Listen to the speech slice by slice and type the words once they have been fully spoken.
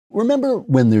Remember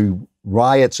when the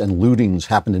riots and lootings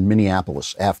happened in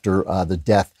Minneapolis after the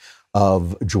death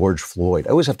of George Floyd?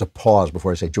 I always have to pause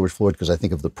before I say George Floyd because I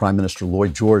think of the Prime Minister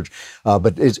Lloyd George.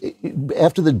 But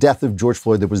after the death of George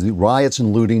Floyd, there was the riots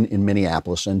and looting in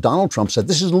Minneapolis. And Donald Trump said,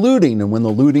 this is looting. And when the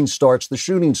looting starts, the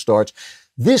shooting starts.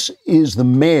 This is the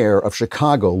mayor of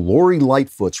Chicago, Lori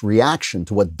Lightfoot's reaction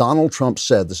to what Donald Trump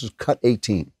said. This is cut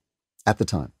 18 at the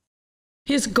time.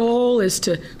 His goal is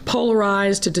to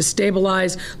polarize, to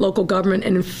destabilize local government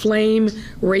and inflame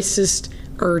racist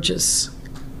urges.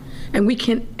 And we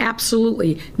can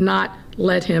absolutely not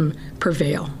let him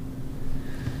prevail.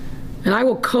 And I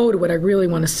will code what I really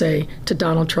want to say to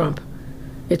Donald Trump.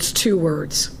 It's 2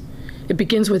 words. It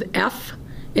begins with F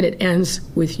and it ends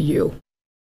with U.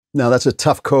 Now, that's a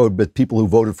tough code, but people who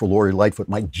voted for Lori Lightfoot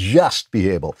might just be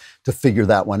able to figure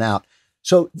that one out.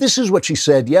 So this is what she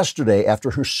said yesterday after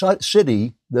her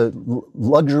city, the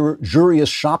luxurious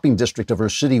shopping district of her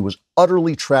city, was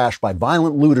utterly trashed by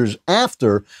violent looters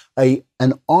after an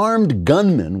armed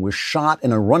gunman was shot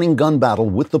in a running gun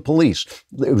battle with the police.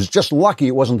 It was just lucky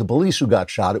it wasn't the police who got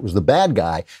shot. It was the bad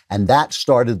guy. And that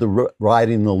started the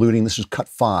rioting and the looting. This is cut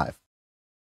 5.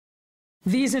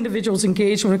 These individuals'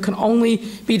 engagement can only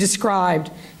be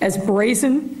described as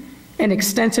brazen and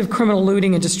extensive criminal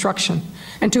looting and destruction.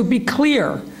 And to be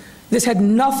clear, this had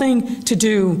nothing to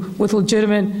do with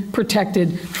legitimate,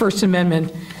 protected First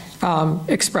Amendment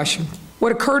expression.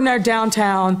 What occurred in our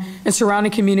downtown and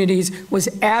surrounding communities was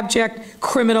abject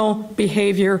criminal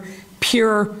behavior,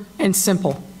 pure and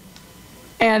simple.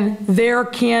 And there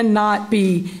cannot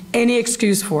be any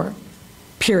excuse for it,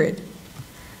 period.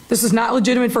 This is not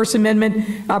legitimate First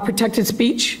Amendment protected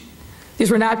speech. These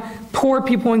were not poor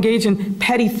people engaged in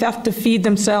petty theft to feed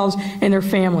themselves and their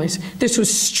families. This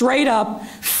was straight up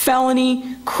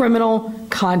felony criminal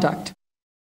conduct.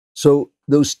 So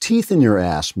those teeth in your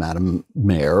ass, Madam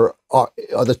Mayor, are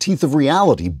the teeth of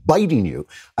reality biting you.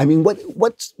 I mean,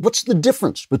 what's the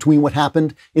difference between what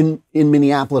happened in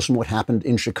Minneapolis and what happened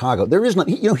in Chicago? There is not.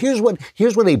 Here's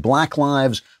what a Black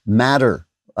Lives Matter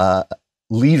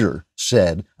leader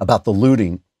said about the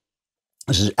looting.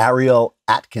 This is Ariel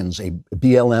Atkins, a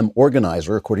BLM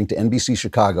organizer, according to NBC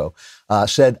Chicago,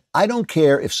 said, I don't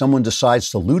care if someone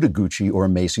decides to loot a Gucci or a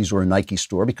Macy's or a Nike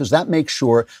store because that makes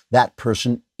sure that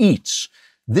person eats.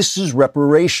 This is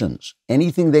reparations.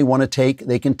 Anything they want to take,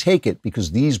 they can take it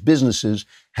because these businesses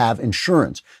have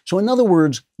insurance. So in other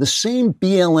words, the same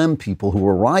BLM people who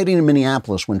were rioting in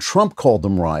Minneapolis when Trump called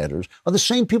them rioters are the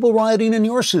same people rioting in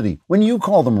your city when you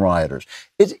call them rioters.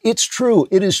 It's true.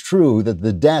 It is true that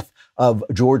the death of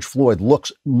George Floyd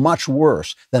looks much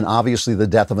worse than obviously the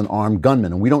death of an armed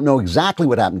gunman. And we don't know exactly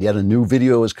what happened yet. A new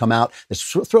video has come out that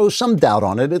throws some doubt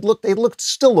on it. It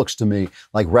still looks to me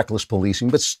like reckless policing,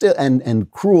 but still,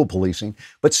 and cruel policing,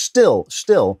 but still,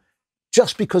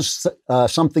 just because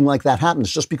something like that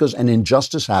happens, just because an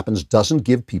injustice happens, doesn't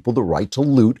give people the right to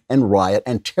loot and riot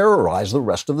and terrorize the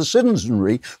rest of the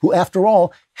citizenry, who, after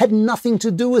all, had nothing to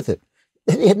do with it.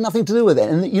 It had nothing to do with it.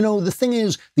 And, the thing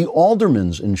is, the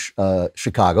aldermans in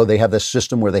Chicago, they have this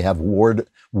system where they have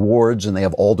wards and they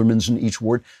have aldermans in each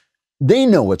ward. They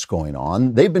know what's going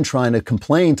on. They've been trying to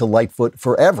complain to Lightfoot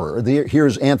forever.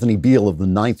 Here's Anthony Beale of the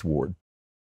 9th Ward.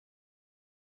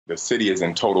 The city is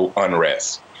in total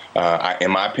unrest.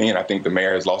 In my opinion, I think the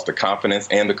mayor has lost the confidence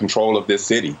and the control of this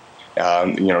city.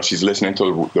 She's listening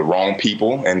to the wrong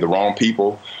people, and the wrong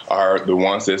people are the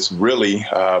ones that's really,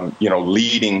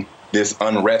 leading this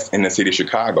unrest in the city of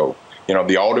Chicago.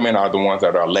 The aldermen are the ones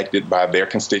that are elected by their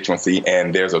constituency,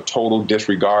 and there's a total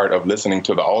disregard of listening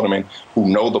to the aldermen who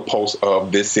know the pulse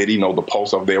of this city, know the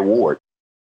pulse of their ward.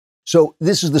 So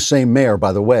this is the same mayor,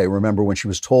 by the way. Remember when she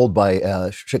was told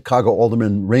by Chicago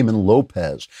Alderman Raymond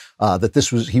Lopez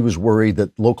that he was worried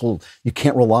that you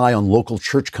can't rely on local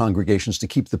church congregations to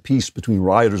keep the peace between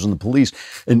rioters and the police.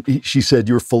 And she said,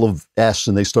 you're full of S,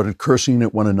 and they started cursing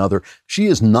at one another. She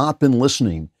has not been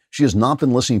listening. She has not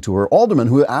been listening to her aldermen,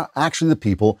 who are actually the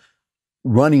people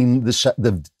running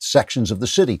the sections of the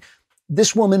city.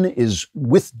 This woman is,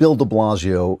 with Bill de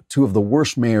Blasio, 2 of the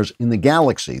worst mayors in the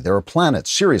galaxy. There are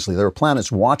planets, seriously, there are planets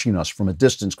watching us from a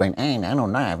distance going, hey, I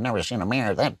don't know, I've never seen a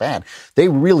mayor that bad.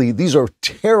 These are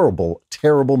terrible,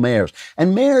 terrible mayors.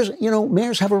 And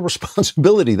mayors have a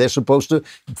responsibility. They're supposed to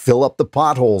fill up the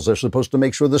potholes. They're supposed to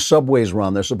make sure the subways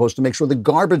run. They're supposed to make sure the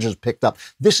garbage is picked up.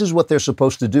 This is what they're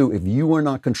supposed to do. If you are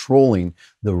not controlling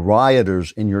the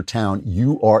rioters in your town,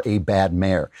 you are a bad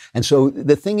mayor. And so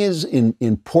the thing is,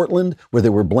 in Portland, where they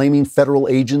were blaming federal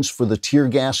agents for the tear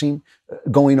gassing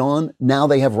going on, now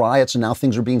they have riots, and now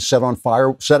things are being set on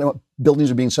fire. Buildings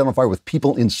are being set on fire with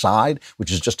people inside,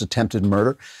 which is just attempted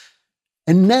murder.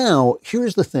 And now,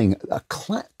 here's the thing,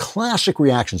 classic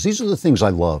reactions. These are the things I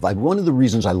love. One of the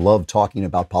reasons I love talking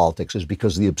about politics is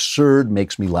because the absurd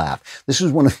makes me laugh. This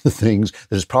is one of the things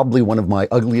that is probably one of my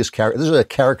ugliest characters. This is a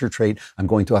character trait I'm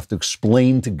going to have to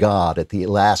explain to God at the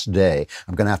last day.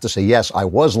 I'm going to have to say, yes, I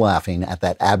was laughing at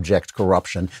that abject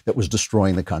corruption that was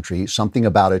destroying the country. Something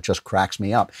about it just cracks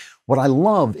me up. What I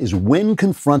love is when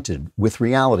confronted with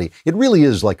reality, it really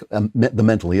is like the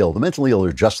mentally ill. The mentally ill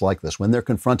are just like this. When they're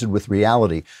confronted with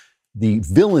reality, the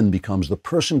villain becomes the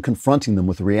person confronting them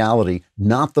with reality,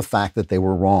 not the fact that they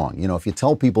were wrong. You know, if you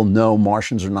tell people, no,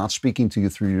 Martians are not speaking to you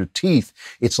through your teeth,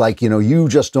 it's like, you know, you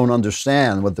just don't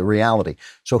understand what the reality.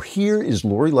 So here is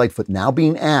Lori Lightfoot now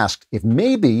being asked if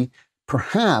maybe,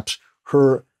 perhaps,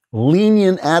 her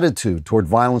lenient attitude toward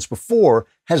violence before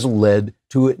has led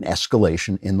to an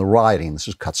escalation in the rioting. This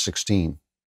is cut 16.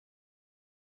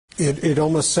 It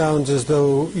almost sounds as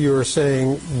though you're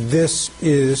saying this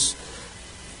is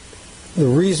the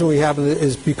reason we have it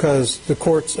is because the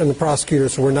courts and the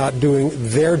prosecutors were not doing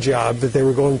their job, that they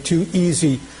were going too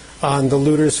easy on the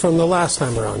looters from the last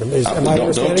time around.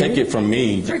 Don't take it from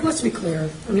me. Greg, let's be clear.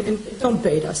 I mean, and don't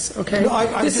bait us, okay? Do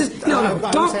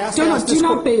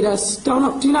not bait us.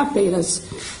 Do not bait us.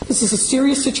 This is a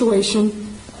serious situation.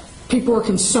 People are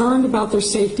concerned about their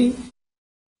safety.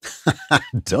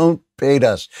 Don't bait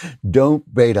us.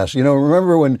 Don't bait us. You know,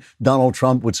 remember when Donald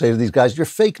Trump would say to these guys, you're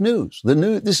fake news.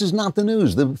 This is not the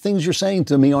news. The things you're saying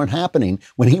to me aren't happening,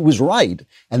 when he was right.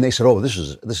 And they said, oh, this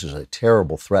is a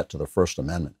terrible threat to the First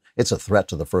Amendment. It's a threat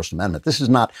to the First Amendment. This is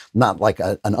not like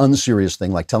an unserious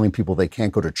thing, like telling people they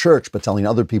can't go to church, but telling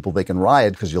other people they can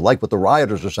riot because you like what the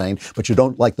rioters are saying, but you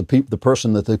don't like the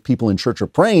person that the people in church are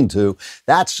praying to.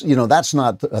 That's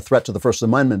not a threat to the First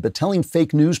Amendment. But telling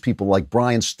fake news people like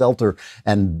Brian Stelter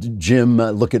and Jim,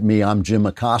 look at me, I'm Jim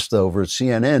Acosta over at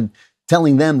CNN,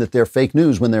 telling them that they're fake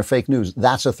news when they're fake news,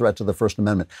 that's a threat to the First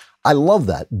Amendment. I love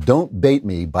that. Don't bait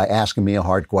me by asking me a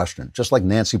hard question. Just like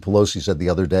Nancy Pelosi said the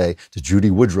other day to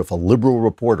Judy Woodruff, a liberal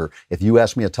reporter, if you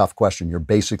ask me a tough question, you're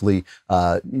basically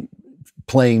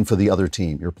playing for the other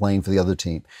team. You're playing for the other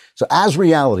team. So as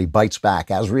reality bites back,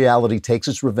 as reality takes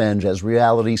its revenge, as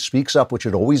reality speaks up, which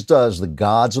it always does, the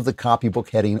gods of the copybook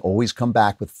heading always come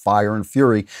back with fire and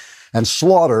fury and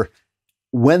slaughter.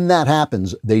 When that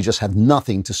happens, they just have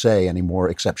nothing to say anymore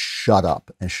except shut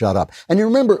up and shut up. And you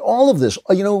remember all of this,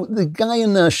 you know, the guy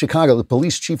in Chicago, the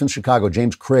police chief in Chicago,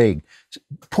 James Craig,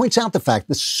 points out the fact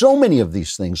that so many of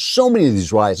these things, so many of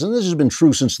these riots, and this has been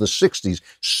true since the 60s,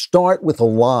 start with a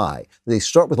lie. They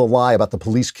start with a lie about the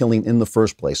police killing in the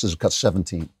first place. This is cut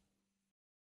 17.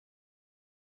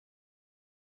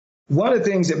 One of the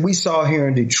things that we saw here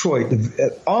in Detroit,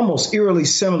 almost eerily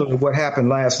similar to what happened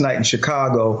last night in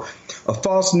Chicago, a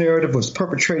false narrative was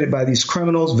perpetrated by these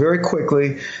criminals very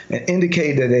quickly and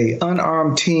indicated that an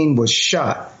unarmed teen was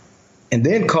shot and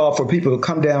then called for people to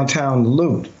come downtown to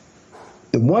loot.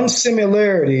 The one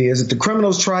similarity is that the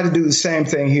criminals tried to do the same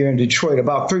thing here in Detroit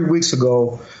about 3 weeks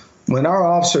ago when our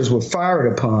officers were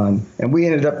fired upon and we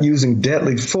ended up using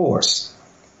deadly force.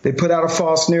 They put out a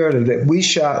false narrative that we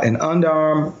shot an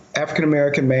unarmed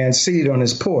African-American man seated on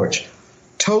his porch.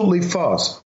 Totally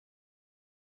false.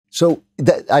 So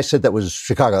I said that was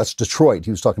Chicago. That's Detroit.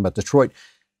 He was talking about Detroit.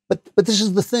 But this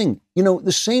is the thing. You know,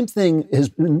 the same thing has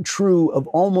been true of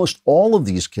almost all of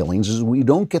these killings is we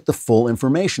don't get the full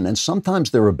information. And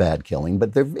sometimes they're a bad killing,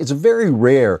 but it's very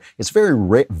rare. It's very,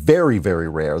 very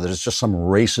rare that it's just some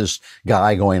racist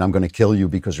guy going, I'm going to kill you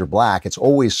because you're black. It's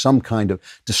always some kind of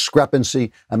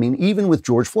discrepancy. I mean, even with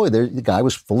George Floyd, the guy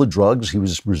was full of drugs. He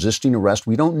was resisting arrest.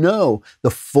 We don't know the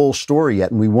full story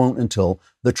yet, and we won't until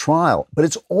the trial. But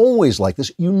it's always like this.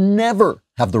 You never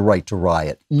have the right to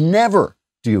riot. Never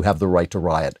do you have the right to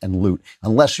riot and loot,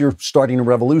 unless you're starting a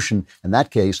revolution. In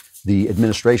that case, the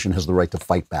administration has the right to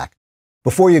fight back.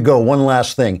 Before you go, one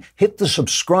last thing. Hit the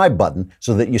subscribe button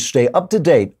so that you stay up to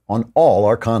date on all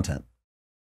our content.